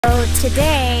So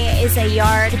today is a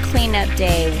yard cleanup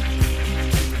day.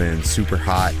 It's been super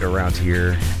hot around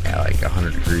here at like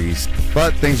 100 degrees,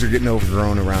 but things are getting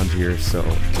overgrown around here, so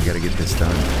we gotta get this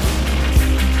done.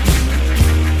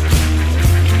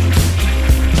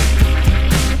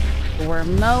 We're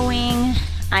mowing.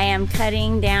 I am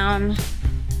cutting down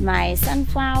my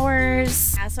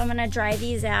sunflowers. So I'm gonna dry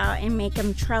these out and make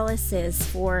them trellises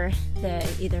for the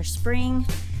either spring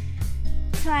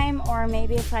time or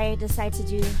maybe if I decide to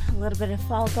do a little bit of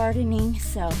fall gardening.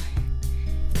 So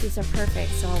these are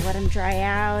perfect. So I'll let them dry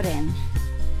out and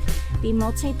be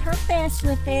multi-purpose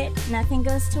with it. Nothing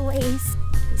goes to waste.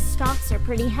 These stalks are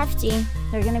pretty hefty.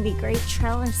 They're gonna be great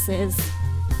trellises.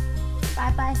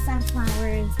 Bye-bye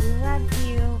sunflowers, we love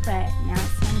you, but now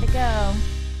it's time to go.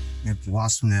 We have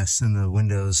wasp nests in the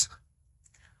windows.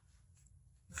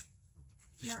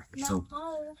 So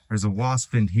there's a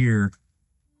wasp in here.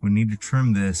 We need to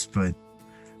trim this, but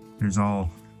there's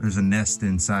a nest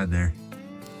inside there.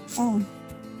 Oh.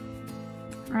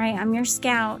 All right, I'm your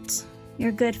scout.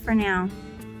 You're good for now.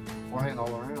 Flying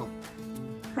all around.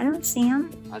 I don't see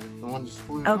them. The one just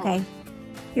flew Okay, off.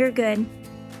 You're good.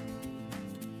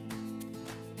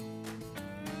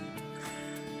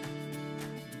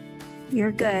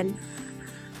 You're good.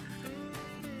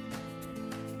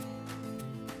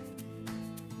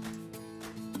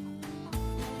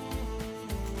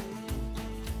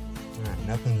 Alright,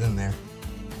 nothing's in there.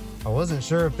 I wasn't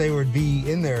sure if they would be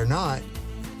in there or not,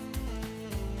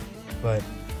 but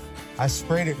I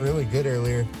sprayed it really good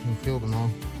earlier and killed them all.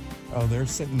 Oh, they're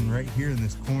sitting right here in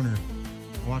this corner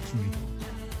watching me.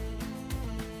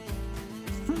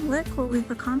 Oh, look what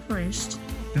we've accomplished.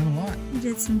 Done a lot. We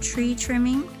did some tree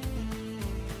trimming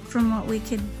from what we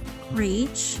could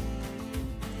reach.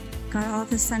 Got all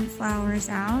the sunflowers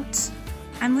out.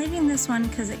 I'm leaving this one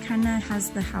because it kind of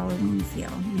has the Halloween feel.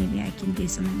 Maybe I can do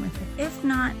something with it. If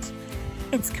not,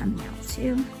 it's coming out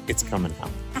too. It's coming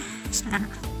out. Can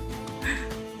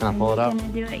I pull it up?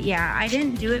 Gonna do it? Yeah, I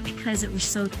didn't do it because it was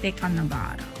so thick on the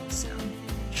bottom. So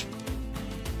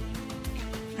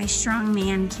my strong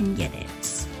man can get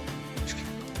it.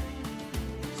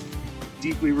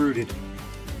 Deeply rooted.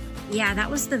 Yeah,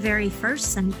 that was the very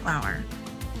first sunflower.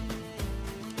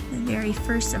 The very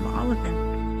first of all of them.